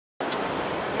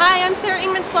Hi, I'm Sara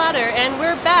Engman-Slaughter, and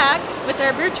we're back with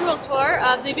our virtual tour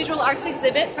of the visual arts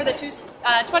exhibit for the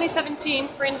 2017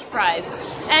 Fringe Prize.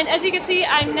 And as you can see,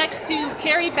 I'm next to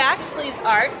Carrie Baxley's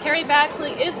art. Carrie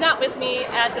Baxley is not with me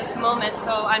at this moment,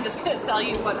 so I'm just going to tell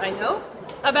you what I know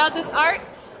about this art.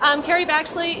 Carrie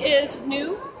Baxley is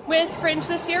new with Fringe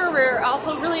this year. We're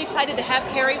also really excited to have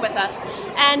Carrie with us.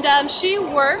 And she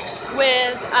works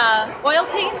with oil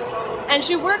paints, and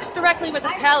she works directly with a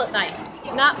palette knife,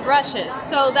 not brushes.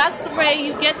 So that's the way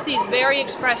you get these very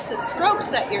expressive strokes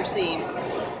that you're seeing.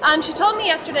 She told me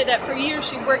yesterday that for years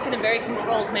she worked in a very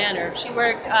controlled manner. She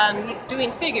worked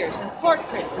doing figures and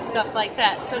portraits and stuff like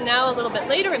that. So now, a little bit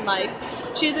later in life,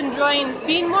 she's enjoying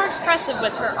being more expressive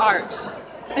with her art.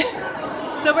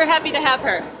 So we're happy to have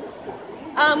her.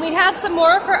 We have some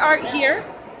more of her art here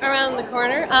around the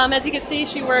corner. As you can see,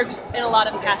 she works in a lot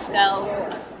of pastels,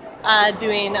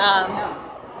 doing,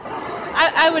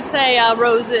 I would say,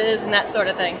 roses and that sort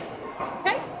of thing.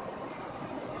 Okay.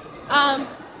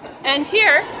 And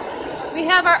here we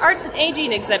have our Arts and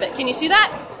Aging exhibit. Can you see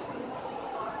that?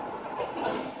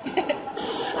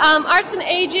 Arts and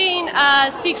Aging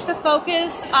seeks to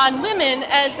focus on women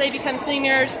as they become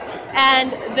singers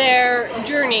and their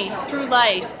journey through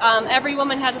life. Every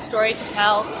woman has a story to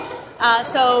tell.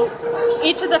 So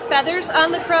each of the feathers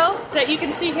on the crow that you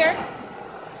can see here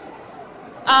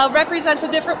represents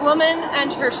a different woman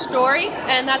and her story,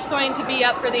 and that's going to be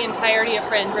up for the entirety of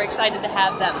Fringe. We're excited to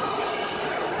have them.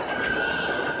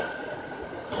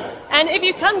 And if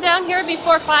you come down here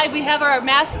before 5, we have our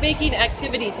mask making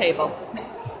activity table.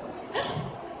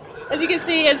 As you can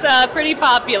see, it's pretty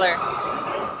popular.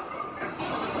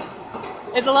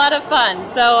 It's a lot of fun,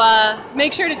 so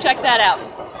make sure to check that out.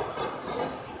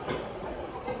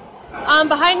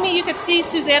 Behind me you can see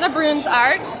Susanna Brune's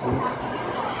art.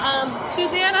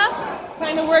 Susanna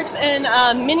kind of works in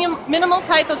a minimal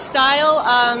type of style.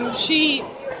 She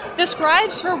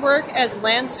describes her work as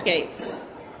landscapes,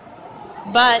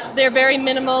 but they're very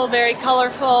minimal, very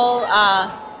colorful,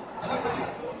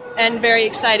 and very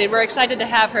excited. We're excited to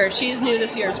have her. She's new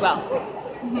this year as well.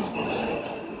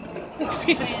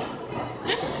 Excuse me.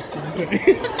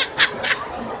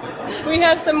 We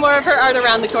have some more of her art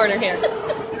around the corner here.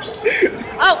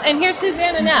 Oh, and here's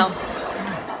Susanna now.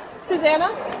 Susanna,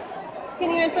 can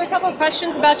you answer a couple of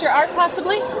questions about your art,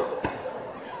 possibly?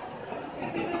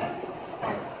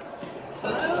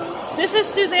 This is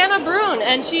Susanna Brune,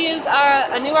 and she is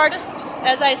a new artist,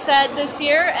 as I said, this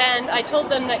year, and I told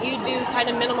them that you do kind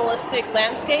of minimalistic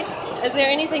landscapes. Is there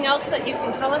anything else that you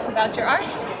can tell us about your art?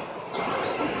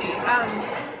 Let's see.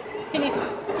 Can you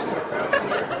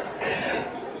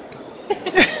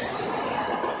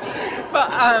Well,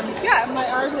 yeah, my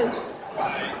art is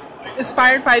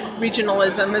inspired by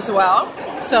regionalism as well.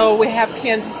 So we have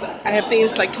Kansas. I have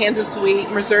things like Kansas wheat,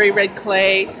 Missouri red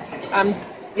clay,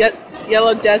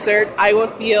 yellow desert, Iowa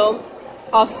field.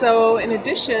 Also, in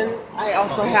addition, I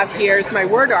also have here is my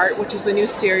word art, which is a new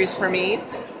series for me,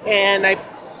 and I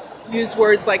use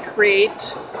words like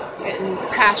create and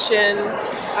passion,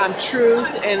 truth,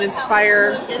 and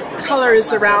inspire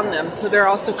colors around them. So there are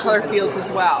also color fields as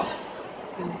well.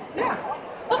 And, yeah.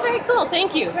 Oh, very cool.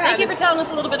 Thank you. Yeah, Thank you for telling us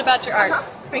a little bit about your art.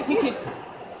 Thank you.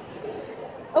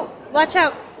 Oh, watch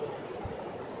out.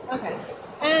 Okay.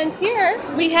 And here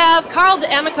we have Carl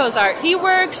D'Amico's art. He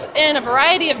works in a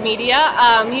variety of media.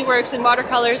 He works in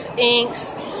watercolors,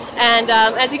 inks, and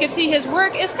as you can see, his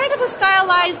work is kind of a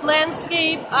stylized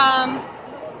landscape kind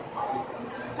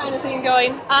of thing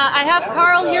going. I have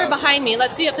Carl here behind me.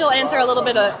 Let's see if he'll answer a little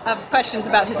bit of questions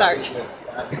about his art.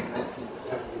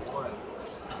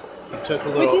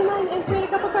 Would you mind answering a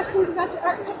couple questions about your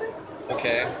art?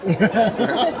 Okay.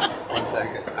 1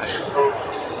 second.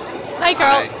 Hi,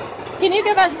 Carl. Hi. Can you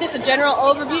give us just a general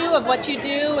overview of what you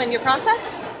do and your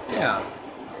process? Yeah.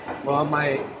 Well,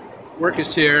 my work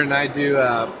is here, and I do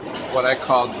what I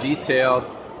call detailed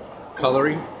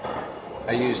coloring.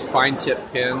 I use fine tip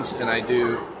pens, and I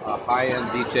do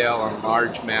high-end detail on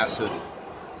large, massive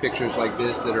pictures like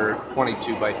this that are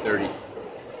 22 by 30.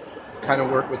 Kind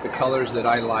of work with the colors that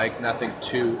I like, nothing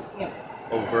too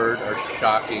overt or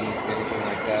shocking, anything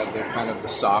like that. They're kind of the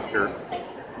softer,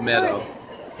 meadow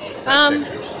pictures.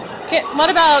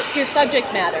 What about your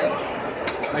subject matter?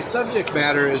 My subject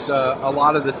matter is a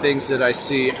lot of the things that I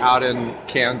see out in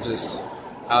Kansas,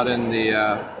 out in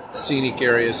the scenic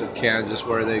areas of Kansas,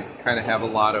 where they kind of have a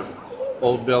lot of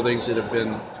old buildings that have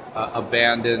been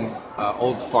abandoned,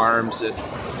 old farms that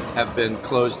have been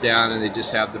closed down, and they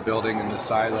just have the building in the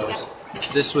silos.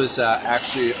 This was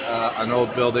actually an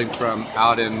old building from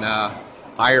out in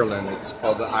Ireland. It's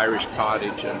called the Irish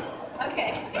Cottage, and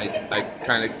I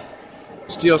kind of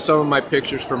steal some of my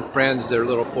pictures from friends. They're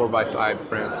little 4x5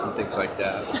 prints and things like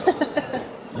that.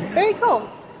 Very cool.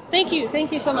 Thank you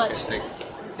so much. Thank you.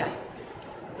 Okay.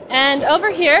 And over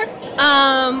here,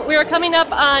 we are coming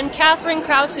up on Catherine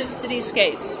Krause's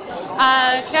Cityscapes.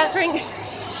 Catherine,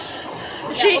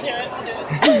 she,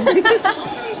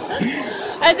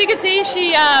 as you can see,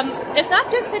 she it's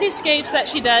not just cityscapes that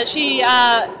she does. She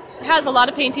has a lot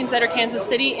of paintings that are Kansas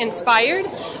City inspired,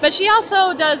 but she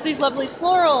also does these lovely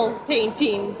floral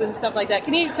paintings and stuff like that.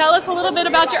 Can you tell us a little bit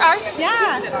about your art?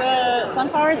 Yeah, the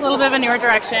sunflower is a little bit of a newer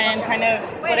direction, kind of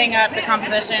splitting up the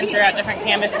composition throughout different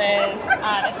canvases.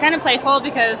 It's kind of playful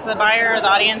because the buyer or the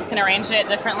audience can arrange it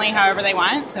differently however they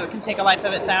want, so it can take a life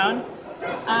of its own.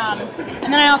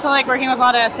 And then I also like working with a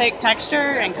lot of thick texture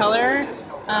and color.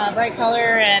 Bright color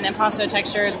and impasto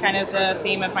texture is kind of the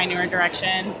theme of my newer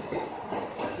direction.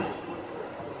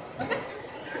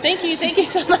 Thank you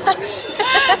so much.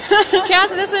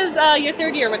 Kath, this is your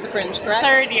third year with the Fringe, correct?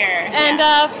 Third year. And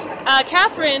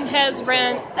Catherine has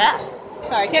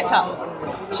can't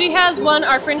talk. She has won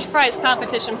our Fringe Prize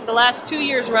competition for the last 2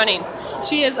 years running.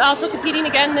 She is also competing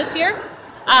again this year.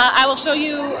 I will show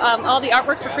you all the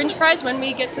artwork for Fringe Prize when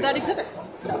we get to that exhibit.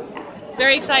 So,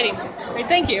 very exciting. Great,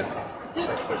 thank you.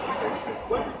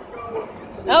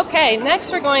 Okay,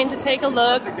 next we're going to take a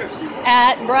look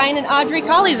at Brian and Audrey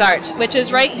Colley's art, which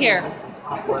is right here.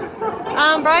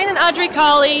 Brian and Audrey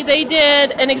Colley, they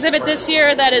did an exhibit this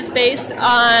year that is based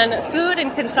on food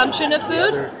and consumption of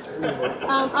food.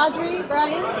 Audrey,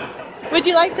 Brian, would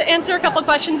you like to answer a couple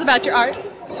questions about your art?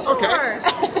 Okay.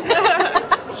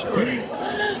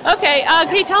 Okay,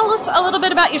 can you tell us a little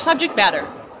bit about your subject matter?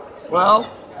 Well,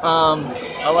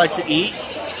 I like to eat,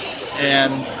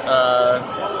 and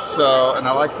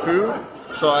I like food,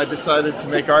 so I decided to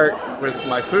make art with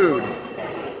my food.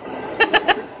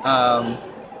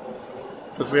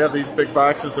 Because we have these big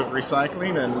boxes of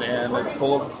recycling, and it's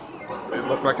full of, it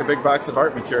looked like a big box of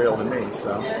art material to me,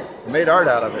 so I made art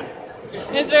out of it.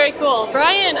 It's very cool.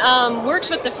 Brian works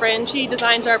with the Fringe. He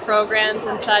designs our programs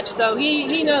and such, so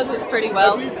he knows us pretty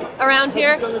well around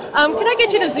here. Can I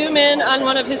get you to zoom in on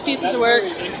one of his pieces of work?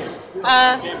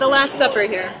 The Last Supper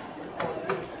here.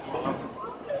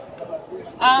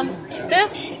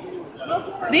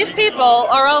 These people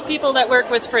are all people that work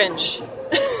with Fringe.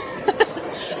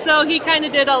 So he kind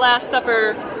of did a Last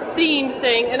Supper themed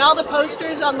thing, and all the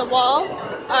posters on the wall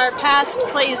are past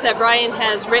plays that Brian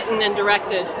has written and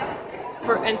directed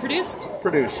and produced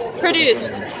for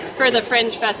the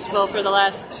Fringe Festival for the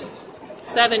last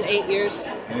 7-8 years,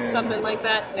 something like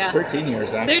that. Yeah, 13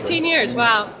 years actually. 13 years.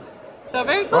 Wow. So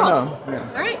very cool. Oh, no.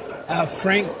 Yeah. All right.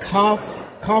 Frank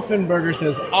Koffenberger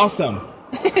says awesome.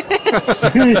 Thank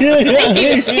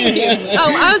you.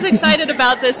 Oh, I was excited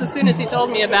about this as soon as he told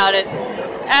me about it.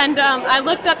 And I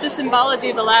looked up the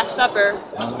symbology of the Last Supper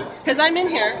because I'm in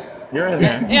here. You're in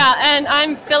there. Yeah, and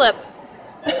I'm Philip.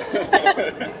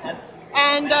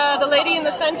 And the lady in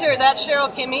the center, that's Cheryl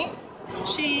Kimmey.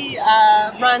 She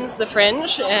runs the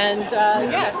Fringe. And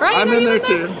yeah, Brian, I'm are in you there in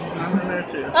too. I'm in there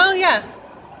too. Oh, yeah.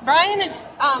 Brian is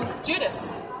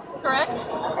Judas, correct?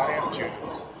 I am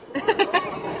Judas.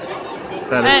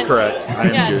 That is correct. I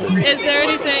am yes. Judas. Is there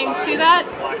anything to that?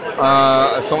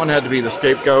 Someone had to be the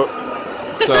scapegoat,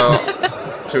 so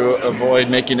to avoid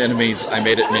making enemies, I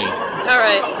made it me. All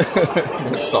right.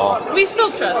 That's all. We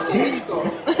still trust you. It's cool.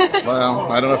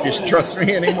 Well, I don't know if you should trust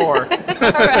me anymore.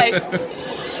 All right.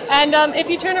 And if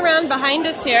you turn around behind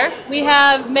us here, we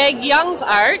have Meg Young's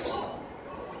art.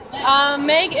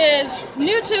 Meg is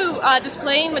new to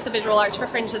displaying with the visual arts for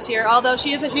Fringe this year, although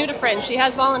she isn't new to Fringe. She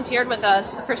has volunteered with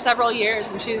us for several years,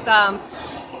 and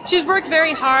she's worked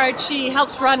very hard. She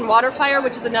helps run Waterfire,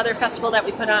 which is another festival that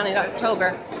we put on in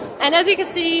October. And as you can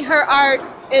see, her art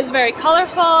is very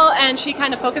colorful, and she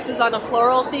kind of focuses on a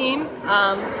floral theme.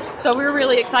 So we're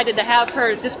really excited to have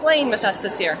her displaying with us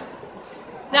this year.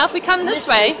 Now, if we come this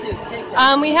way,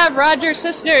 we have Roger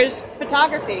Sisner's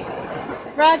photography.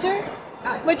 Roger?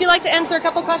 Would you like to answer a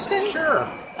couple questions? Sure.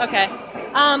 Okay.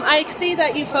 I see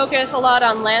that you focus a lot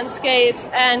on landscapes,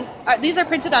 and these are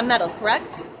printed on metal,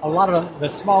 correct? A lot of them, the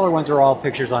smaller ones are all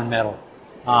pictures on metal.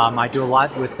 I do a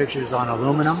lot with pictures on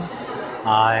aluminum,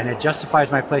 and it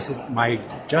justifies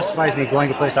justifies me going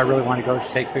to places I really want to go to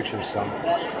take pictures. So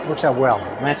it works out well.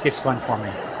 Landscape's fun for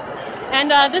me. And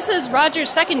this is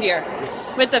Roger's second year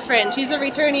with the Fringe. He's a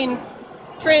returning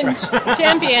Fringe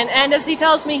champion, and as he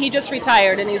tells me, he just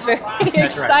retired, and he's very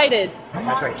excited. Right.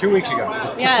 That's right, 2 weeks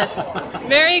ago. Yes,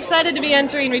 very excited to be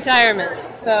entering retirement.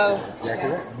 So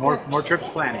exactly right. More trips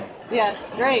planning. Yeah,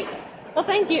 great. Well,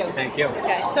 thank you. Thank you.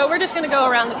 Okay, so we're just going to go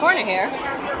around the corner here.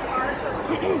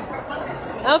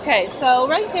 Okay, so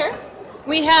right here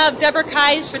we have Deborah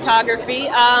Kai's photography.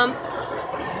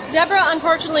 Deborah,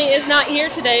 unfortunately, is not here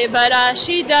today, but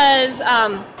she does.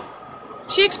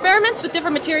 She experiments with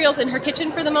different materials in her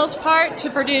kitchen for the most part to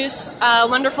produce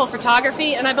wonderful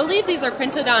photography, and I believe these are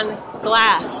printed on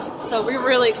glass. So we're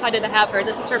really excited to have her.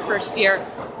 This is her first year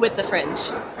with the Fringe.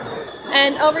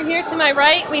 And over here to my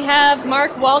right, we have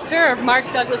Mark Walter of Mark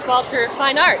Douglas Walter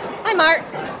Fine Art. Hi, Mark.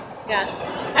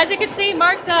 Yeah. As you can see,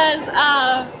 Mark does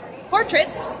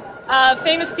portraits of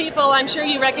famous people. I'm sure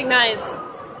you recognize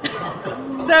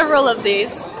several of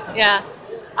these. Yeah.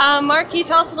 Mark, can you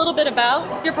tell us a little bit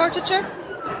about your portraiture?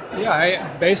 Yeah,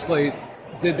 I basically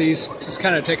did these, just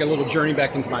kind of take a little journey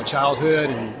back into my childhood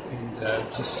and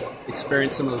just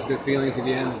experience some of those good feelings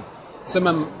again. Some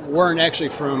of them weren't actually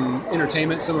from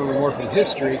entertainment, some of them were more from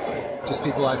history, just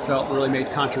people I felt really made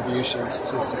contributions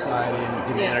to society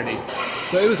and humanity. Yeah.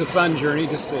 So it was a fun journey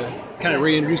just to kind of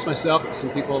reintroduce myself to some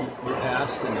people in the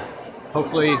past and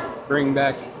hopefully bring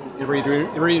back and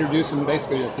reintroduce them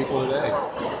basically to people today.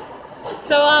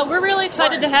 So we're really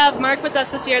excited to have Mark with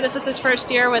us this year. This is his first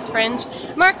year with Fringe.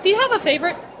 Mark, do you have a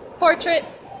favorite portrait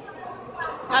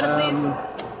out of these?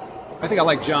 I think I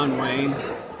like John Wayne.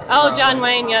 Oh, John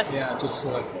Wayne, yes. Yeah, just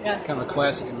kind of a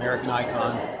classic American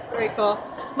icon. Very cool.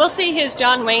 We'll see his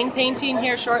John Wayne painting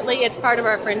here shortly. It's part of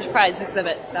our Fringe Prize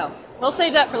exhibit, so we'll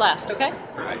save that for last, okay?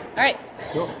 All right. All right.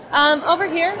 Cool. Over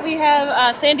here we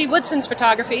have Sandy Woodson's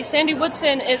photography. Sandy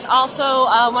Woodson is also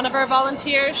one of our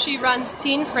volunteers. She runs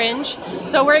Teen Fringe,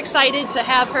 so we're excited to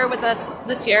have her with us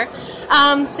this year.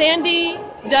 Sandy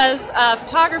does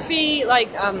photography like...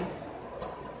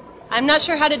 I'm not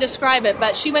sure how to describe it,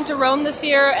 but she went to Rome this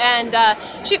year, and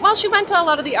she went to a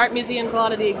lot of the art museums, a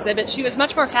lot of the exhibits. She was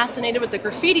much more fascinated with the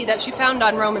graffiti that she found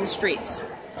on Roman streets.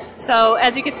 So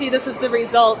as you can see, this is the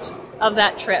result of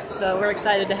that trip. So we're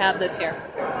excited to have this here.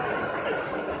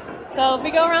 So if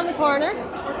we go around the corner,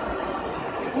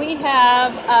 we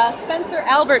have Spencer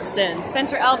Albertson.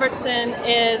 Spencer Albertson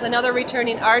is another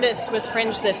returning artist with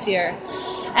Fringe this year.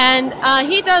 And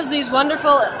he does these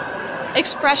wonderful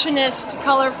expressionist,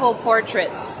 colorful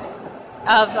portraits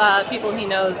of people he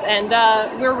knows, and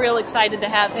we're real excited to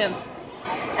have him.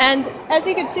 And as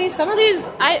you can see, some of these,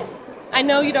 I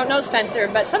know you don't know Spencer,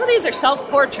 but some of these are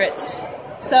self-portraits.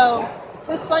 So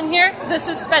this one here, this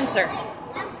is Spencer.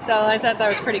 So I thought that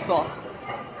was pretty cool.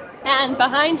 And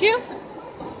behind you,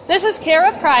 this is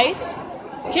Kara Price.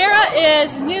 Kara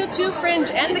is new to Fringe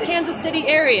and the Kansas City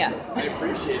area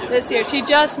this year. She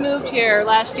just moved here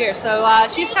last year, so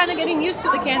she's kind of getting used to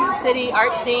the Kansas City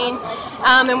art scene,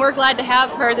 and we're glad to have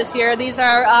her this year. These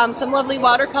are some lovely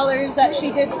watercolors that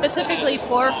she did specifically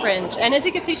for Fringe, and as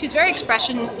you can see, she's very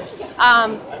expressionful. I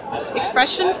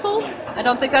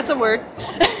don't think that's a word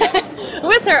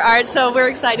with her art, so we're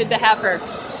excited to have her.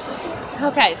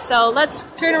 Okay, so let's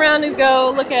turn around and go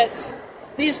look at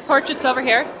these portraits over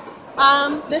here.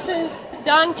 This is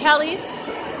Dawn Kelly's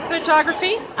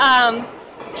photography.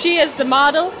 She is the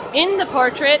model in the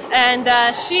portrait, and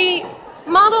she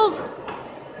modeled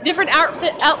different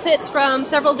outfits from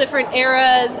several different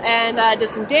eras and did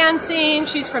some dancing.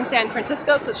 She's from San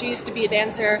Francisco, so she used to be a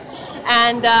dancer.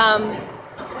 And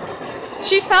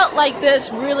she felt like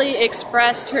this really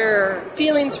expressed her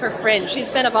feelings for Fringe. She's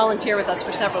been a volunteer with us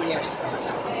for several years.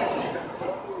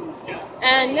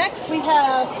 And next we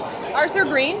have Arthur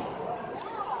Green.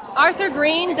 Arthur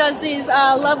Green does these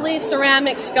lovely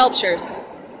ceramic sculptures.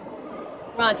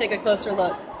 I want to take a closer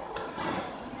look.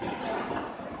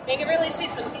 You can really see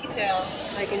some detail,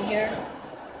 like in here.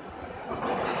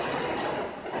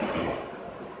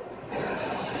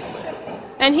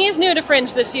 And he's new to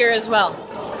Fringe this year as well.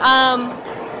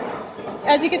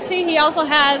 As you can see, he also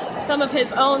has some of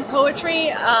his own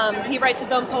poetry. He writes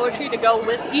his own poetry to go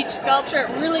with each sculpture.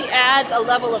 It really adds a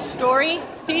level of story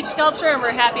to each sculpture, and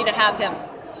we're happy to have him.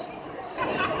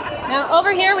 Now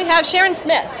over here we have Sharon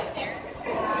Smith.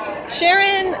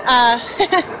 Sharon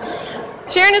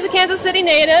is a Kansas City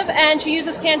native, and she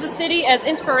uses Kansas City as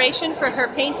inspiration for her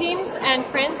paintings and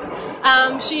prints.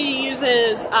 She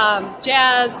uses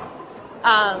jazz,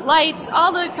 lights,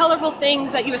 all the colorful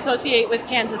things that you associate with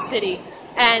Kansas City.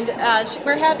 And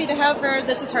we're happy to have her.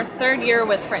 This is her third year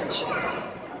with Fringe.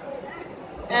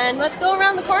 And let's go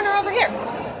around the corner over here.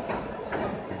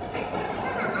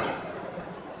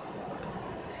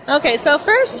 Okay, so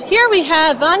first, here we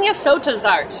have Vanya Soto's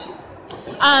art.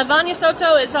 Vanya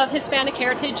Soto is of Hispanic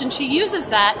heritage, and she uses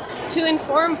that to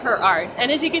inform her art.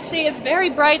 And as you can see, it's very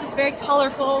bright, it's very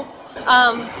colorful.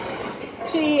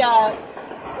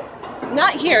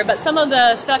 Not here, but some of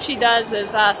the stuff she does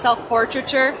is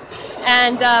self-portraiture.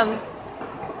 And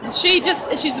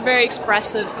she's a very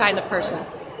expressive kind of person.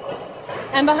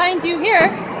 And behind you here,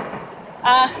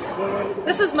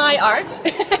 This is my art.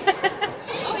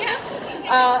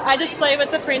 I display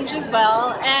with the Fringe as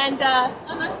well, and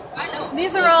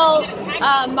these are all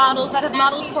models that have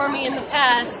modeled for me in the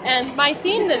past. And my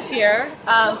theme this year,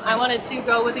 I wanted to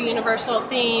go with a universal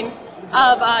theme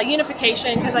of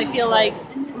unification, because I feel like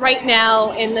right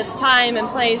now in this time and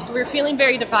place we're feeling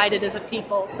very divided as a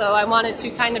people. So I wanted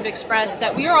to kind of express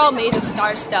that we are all made of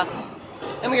star stuff,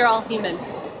 and we are all human.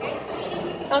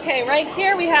 Okay, right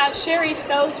here we have Sherry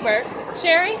So's work.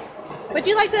 Sherry, would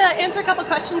you like to answer a couple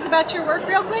questions about your work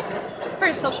real quick?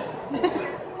 For social.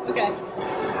 Okay.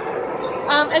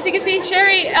 As you can see,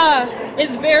 Sherry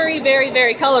is very, very,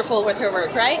 very colorful with her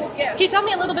work, right? Yes. Can you tell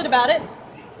me a little bit about it?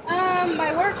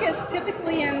 My work is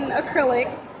typically in acrylic,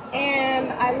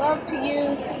 and I love to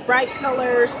use bright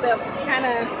colors that kind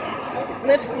of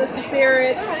lifts the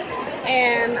spirits,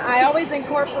 and I always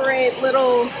incorporate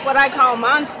little, what I call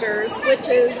monsters, which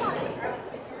is,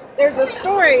 there's a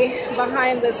story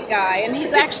behind this guy, and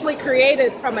he's actually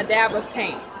created from a dab of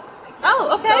paint.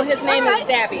 Oh, okay. So his name All is right.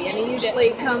 Dabby, and he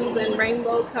usually comes in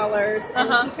rainbow colors,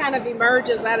 and he kind of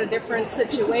emerges out of different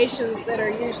situations that are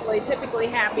usually typically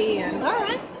happy, and All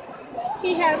right.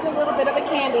 he has a little bit of a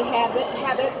candy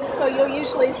habit, so you'll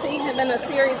usually see him in a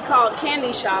series called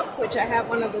Candy Shop, which I have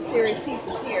one of the series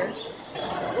pieces here.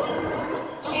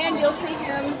 And you'll see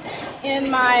him in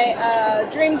my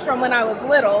dreams from when I was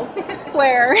little,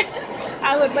 where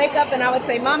I would wake up and I would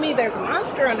say, "Mommy, there's a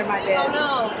monster under my bed." Oh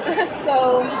no.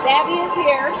 So Dabby is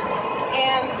here,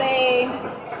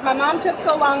 and my mom took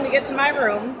so long to get to my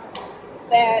room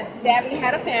that Dabby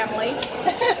had a family,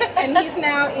 and he's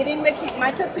now eating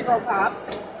my Tootsie Roll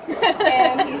Pops,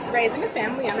 and he's raising a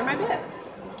family under my bed.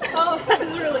 Oh,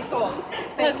 that's really cool.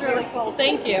 That's really cool.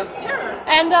 Thank you. Sure.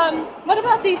 And what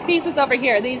about these pieces over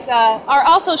here? These are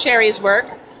also Sherry's work,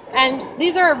 and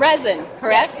these are resin,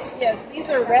 correct? Yes,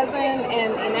 these are resin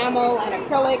and enamel and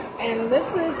acrylic, and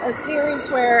this is a series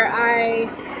where I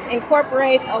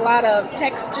incorporate a lot of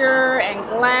texture and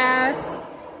glass,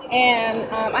 and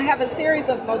I have a series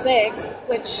of mosaics,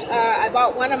 which I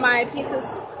bought one of my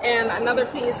pieces and another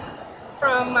piece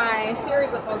from my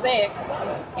series of mosaics,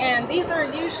 and these are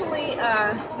usually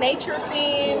nature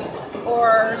themed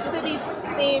or city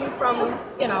themed from,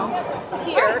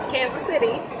 here, Kansas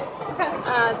City.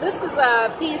 This is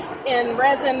a piece in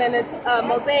resin, and it's a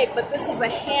mosaic, but this is a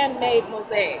handmade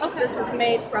mosaic. Okay. This is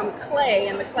made from clay,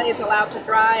 and the clay is allowed to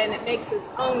dry, and it makes its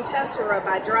own tessera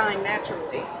by drying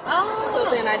naturally. Oh.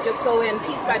 So then I just go in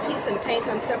piece by piece and paint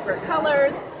them separate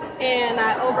colors, and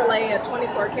I overlay a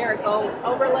 24-karat gold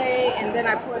overlay, and then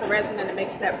I pour the resin and it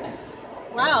makes that.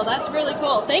 Wow, that's really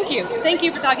cool. Thank you. Thank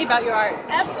you for talking about your art.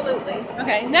 Absolutely.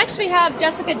 Okay, next we have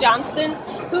Jessica Johnston,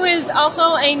 who is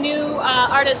also a new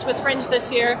artist with Fringe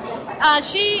this year.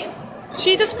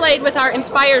 She displayed with our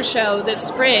Inspire show this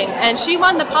spring, and she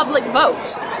won the public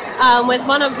vote with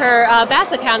one of her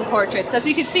Basset Hound portraits. As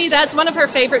you can see, that's one of her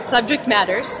favorite subject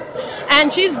matters.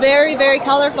 And she's very, very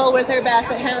colorful with her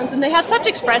Basset Hounds, and they have such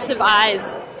expressive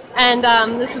eyes. And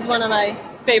this is one of my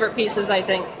favorite pieces, I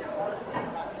think.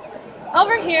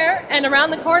 Over here and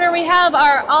around the corner, we have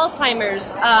our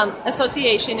Alzheimer's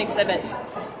Association exhibit.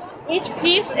 Each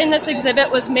piece in this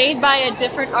exhibit was made by a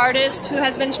different artist who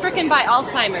has been stricken by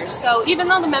Alzheimer's. So even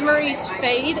though the memories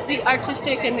fade, the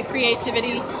artistic and the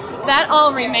creativity, that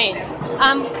all remains.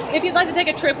 If you'd like to take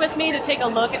a trip with me to take a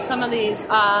look at some of these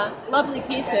lovely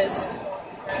pieces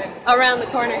around the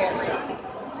corner here.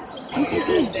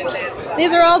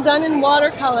 These are all done in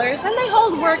watercolors, and they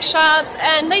hold workshops,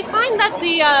 and they find that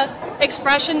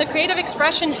the creative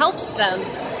expression helps them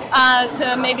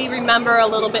to maybe remember a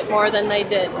little bit more than they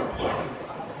did.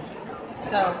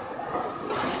 So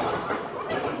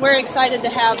we're excited to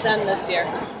have them this year.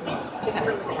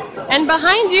 And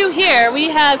behind you here, we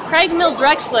have Craig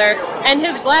Mill-Drexler and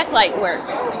his blacklight work.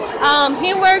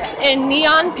 He works in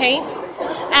neon paints,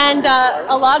 and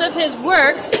a lot of his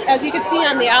works, as you can see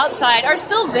on the outside, are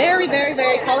still very, very,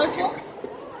 very colorful.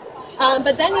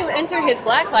 But then you enter his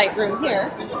blacklight room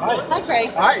here. Hi,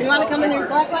 Craig. Hi. You want to come in your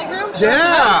blacklight room?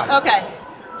 Yeah. Okay.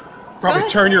 Probably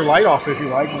turn your light off if you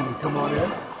like when you come on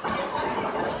in.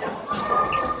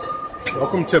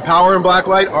 Welcome to Power and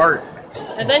Blacklight Art.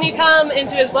 And then you come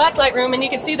into his blacklight room, and you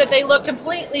can see that they look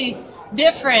completely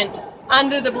different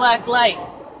under the black light.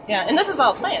 Yeah, and this is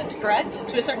all planned, correct?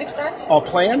 To a certain extent? All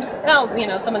planned? Well,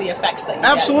 some of the effects that you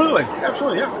Absolutely.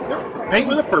 Absolutely, yeah. Yep. Paint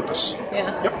with a purpose.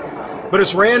 Yeah. Yep. But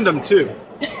it's random, too.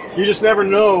 You just never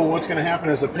know what's going to happen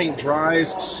as the paint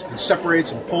dries and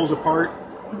separates and pulls apart.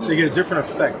 So you get a different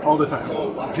effect all the time.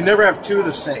 You can never have two of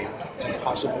the same. It's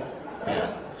impossible.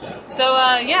 So,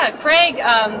 Craig,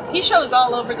 he shows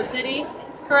all over the city.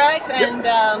 correct? And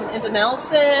the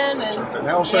Nelson. And the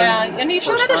Nelson. Yeah, and you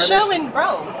showed at a First show in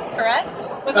Rome, correct?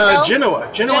 Was it Rome?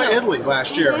 Genoa, Italy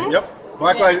last year. Mhm. Yep.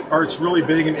 Blacklight art's really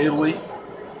big in Italy,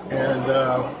 and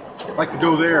I like to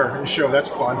go there and show. That's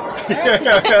fun.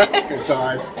 Good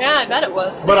time. Yeah, I bet it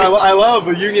was. But I love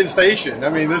Union Station. I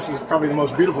mean, this is probably the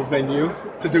most beautiful venue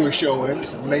to do a show in.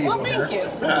 It's amazing. Well, thank here.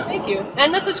 you. Yeah. Thank you.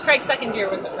 And this is Craig's second year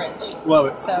with the Fringe. Love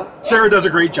it. So Sarah does a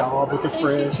great job with the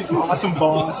Fringe. She's an awesome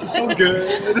boss. She's so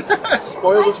good.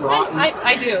 Spoils us rotten.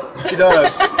 I do. She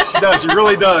does. She does. She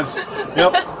really does.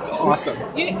 Yep. It's awesome.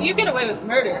 You get away with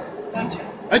murder, don't you?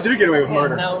 I do get away with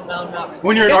murder. No, not really.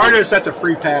 When you're an artist, that's a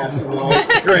free pass. In life.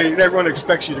 It's great. Everyone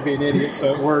expects you to be an idiot,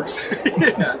 so it works.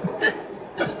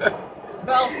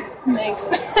 Well, thanks.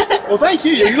 Well, thank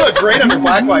you. You look great under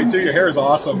blacklight, too. Your hair is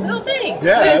awesome. Oh, thanks.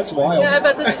 Yeah, that's wild. Yeah, I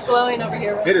bet this is glowing over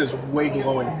here. It is way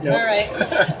glowing. Yep. All right.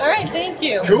 All right, thank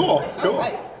you. Cool. All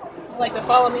right. Would you like to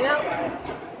follow me now?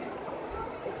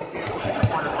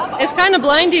 It's kind of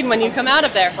blinding when you come out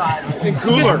of there. And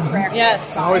cooler.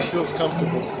 Yes. It always feels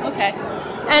comfortable. Okay.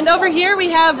 And over here we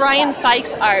have Ryan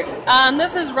Sykes' art.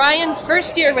 This is Ryan's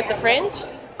first year with the Fringe.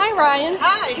 Hi, Ryan.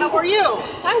 Hi, how are you?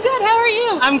 I'm good. How are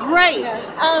you? I'm great.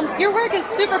 Your work is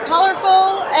super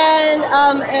colorful,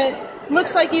 and it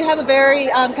looks like you have a very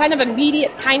kind of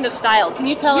immediate kind of style. Can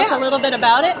you tell us a little bit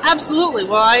about it? Absolutely.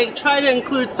 Well, I try to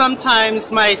include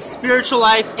sometimes my spiritual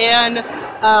life and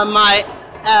my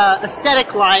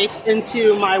aesthetic life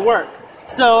into my work.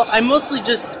 So I mostly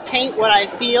just paint what I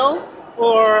feel,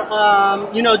 or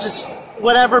just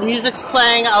whatever music's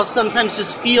playing, I'll sometimes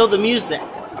just feel the music.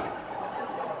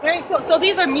 Very cool. So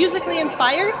these are musically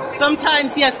inspired?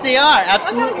 Sometimes, yes, they are.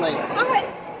 Absolutely. Okay. All right.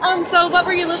 So what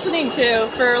were you listening to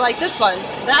for like this one?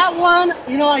 That one,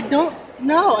 I don't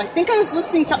know. I think I was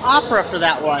listening to opera for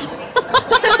that one.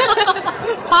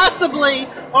 Possibly.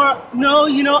 Or no,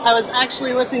 I was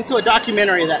actually listening to a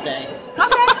documentary that day.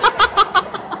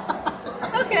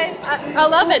 Okay. I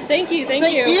love it. Thank you for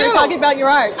talking about your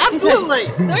art. Absolutely.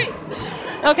 All right.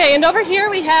 Okay, and over here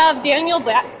we have Daniel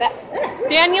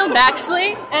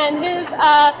Baxley and his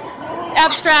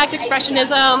abstract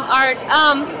expressionism art.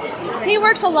 He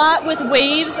works a lot with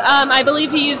waves. I believe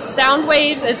he used sound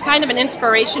waves as kind of an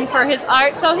inspiration for his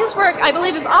art. So his work, I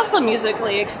believe, is also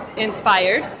musically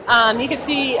inspired. You can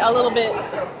see a little bit,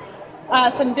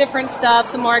 some different stuff,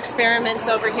 some more experiments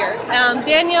over here.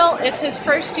 Daniel, it's his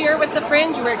first year with the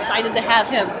Fringe. We're excited to have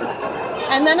him.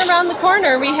 And then around the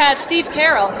corner, we have Steve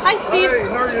Carroll. Hi, Steve. Hi,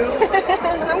 how are you?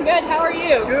 I'm good. How are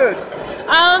you? Good.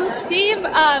 Steve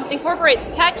incorporates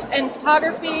text and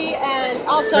photography and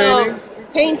also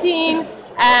painting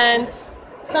and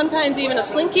sometimes even a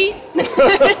slinky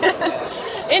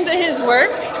into his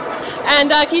work. And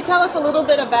can you tell us a little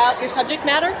bit about your subject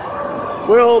matter?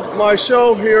 Well, my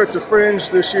show here at the Fringe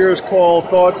this year is called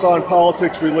Thoughts on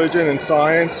Politics, Religion, and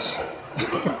Science.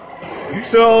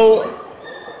 So,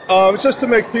 it's just to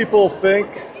make people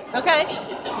think. Okay.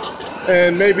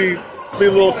 And maybe be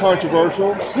a little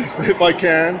controversial, if I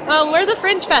can. We're the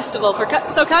Fringe Festival,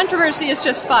 so controversy is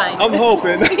just fine. I'm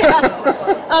hoping. Yeah.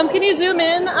 Can you zoom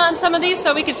in on some of these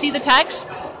so we can see the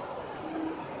text?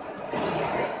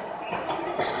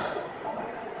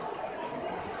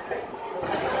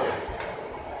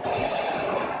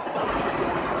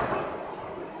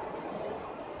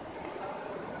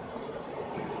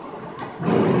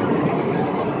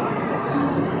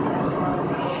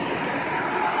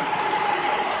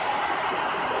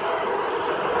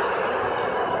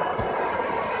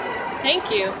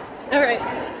 Thank you. All right.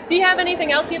 Do you have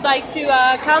anything else you'd like to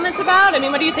comment about? I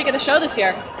mean, what do you think of the show this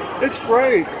year? It's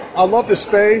great. I love the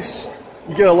space.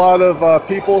 You get a lot of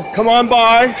people. Come on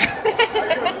by.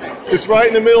 It's right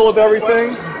in the middle of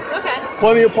everything. Okay.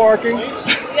 Plenty of parking.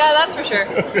 Yeah, that's for sure.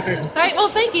 All right, well,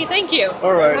 thank you.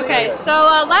 All right. Okay, so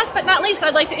last but not least,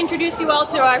 I'd like to introduce you all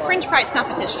to our Fringe Prize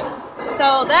competition.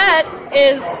 So that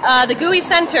is the GUI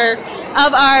center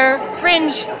of our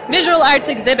Fringe Visual Arts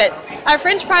exhibit. Our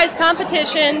Fringe Prize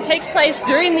competition takes place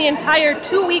during the entire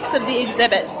 2 weeks of the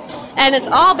exhibit, and it's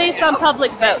all based on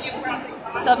public vote.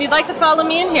 So if you'd like to follow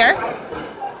me in here,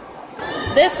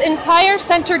 this entire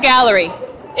center gallery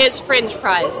is Fringe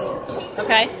Prize,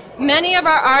 okay? Many of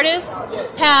our artists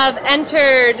have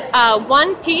entered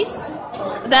one piece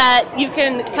that you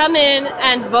can come in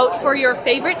and vote for your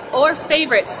favorite or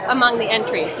favorites among the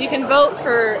entries. You can vote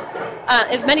for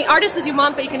as many artists as you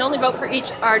want, but you can only vote for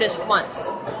each artist once.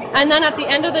 And then at the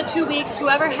end of the 2 weeks,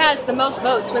 whoever has the most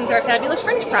votes wins our fabulous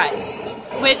Fringe Prize,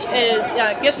 which is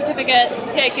gift certificates,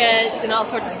 tickets, and all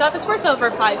sorts of stuff. It's worth over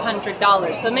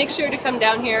 $500. So make sure to come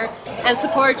down here and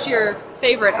support your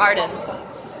favorite artist.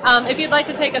 If you'd like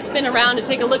to take a spin around and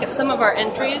take a look at some of our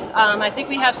entries, I think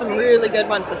we have some really good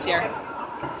ones this year.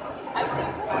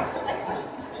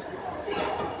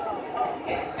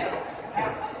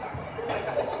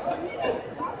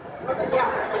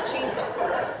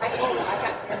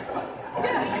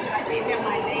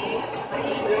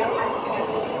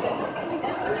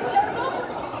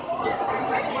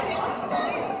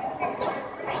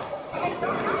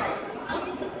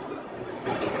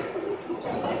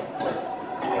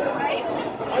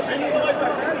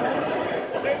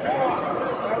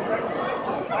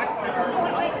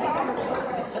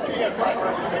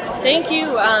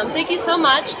 Thank you so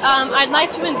much. I'd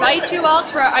like to invite you all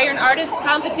to our Iron Artist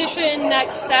competition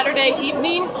next Saturday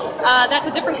evening. That's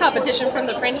a different competition from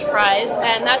the Fringe Prize,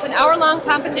 and that's an hour-long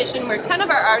competition where 10 of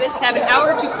our artists have an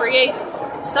hour to create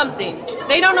something.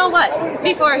 They don't know what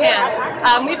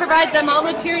beforehand. We provide them all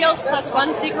materials plus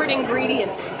one secret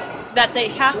ingredient that they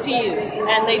have to use,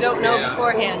 and they don't know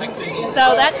beforehand.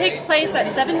 So that takes place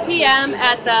at 7 p.m.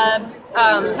 at the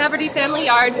Haverty Family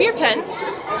Yard beer tent,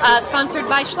 sponsored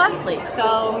by Schlafly.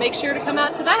 So make sure to come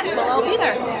out to that. We'll all be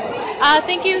there.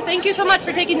 Thank you so much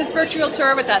for taking this virtual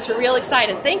tour with us. We're real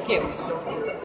excited. Thank you.